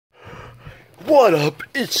What up?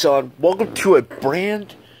 It's Sean. Welcome to a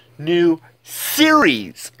brand new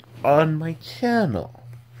series on my channel.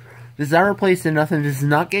 This is not replacing nothing. This is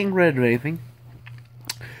not getting rid of anything.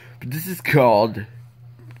 But this is called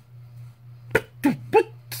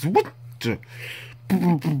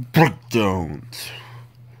Breakdowns.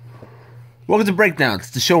 Welcome to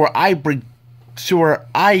Breakdowns, the show where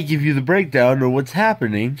I give you the breakdown of what's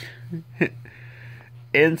happening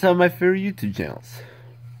in some of my favorite YouTube channels.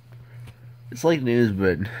 It's like news,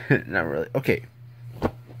 but not really. Okay.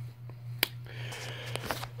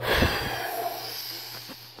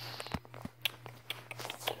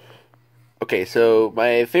 Okay, so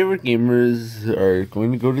my favorite gamers are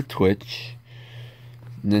going to go to Twitch.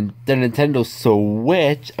 The Nintendo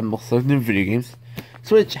Switch, I'm also into video games.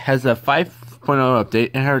 Switch has a 5.0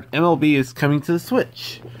 update, and heard MLB is coming to the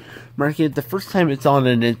Switch, marking it the first time it's on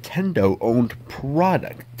a Nintendo-owned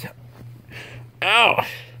product. Ow!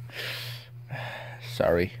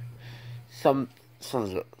 Sorry.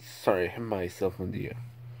 Sorry, I hit myself on the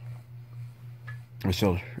my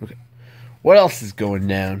shoulder. Okay. What else is going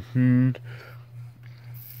down?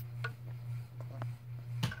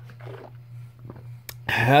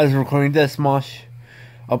 As I'm recording this, Mosh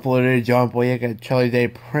uploaded John Boyega Charlie Day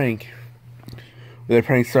prank with the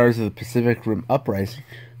prank stars of the Pacific Rim Uprising.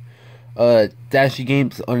 Dashy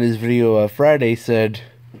Games on his video Friday said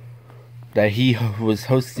that he was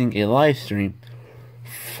hosting a live stream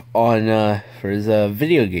on for his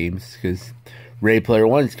video games, because Ready Player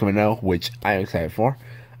One is coming out, which I'm excited for.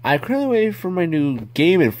 I'm currently waiting for my new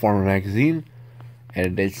Game Informer magazine,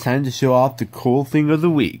 and it's time to show off the cool thing of the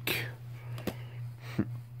week.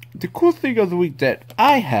 The cool thing of the week that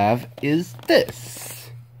I have is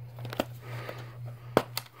this.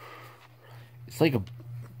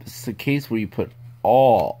 It's a case where you put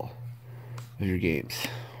all of your games.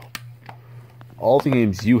 All the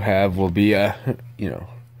games you have will be in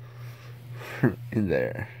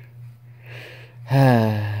there.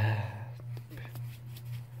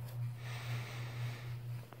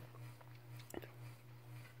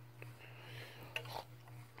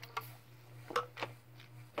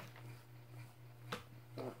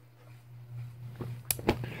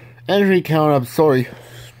 Entry count, I'm sorry.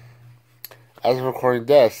 As I'm recording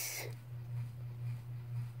this,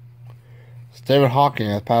 Stephen Hawking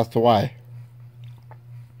has passed away.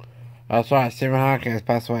 That's right, Stephen Hawking has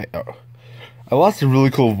passed away. Oh. I lost a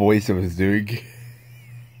really cool voice I was doing.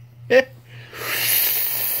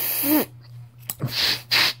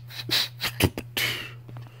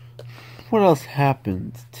 What else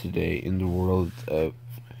happened today in the world of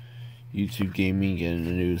YouTube gaming and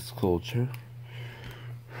news culture?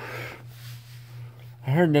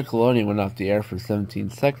 I heard Nickelodeon went off the air for 17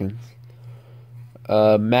 seconds.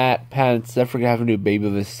 Matt Pants definitely have a new baby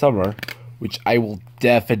this summer, which I will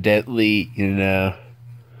definitely, which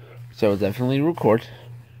I will definitely record,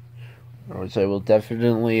 or which I will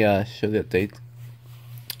definitely show the update.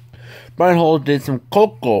 Brian Hole did some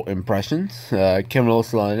Coco impressions. Kevin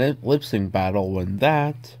Olsen on a lip sync battle won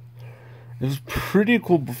that. It was pretty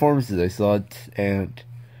cool performances, I saw it. And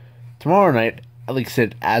tomorrow night, like I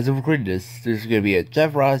said, as of recording this, there's going to be a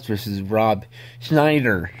Jeff Ross versus Rob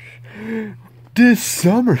Schneider. This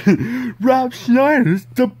summer, Rob Schneider's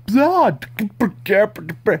the blood.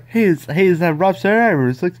 Hey, is that Rob Schneider?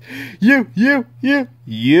 It's like, you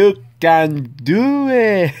can do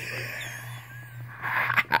it.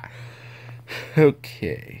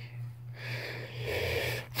 Okay.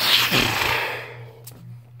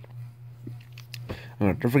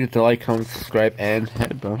 Don't forget to like, comment, subscribe, and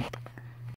head bump.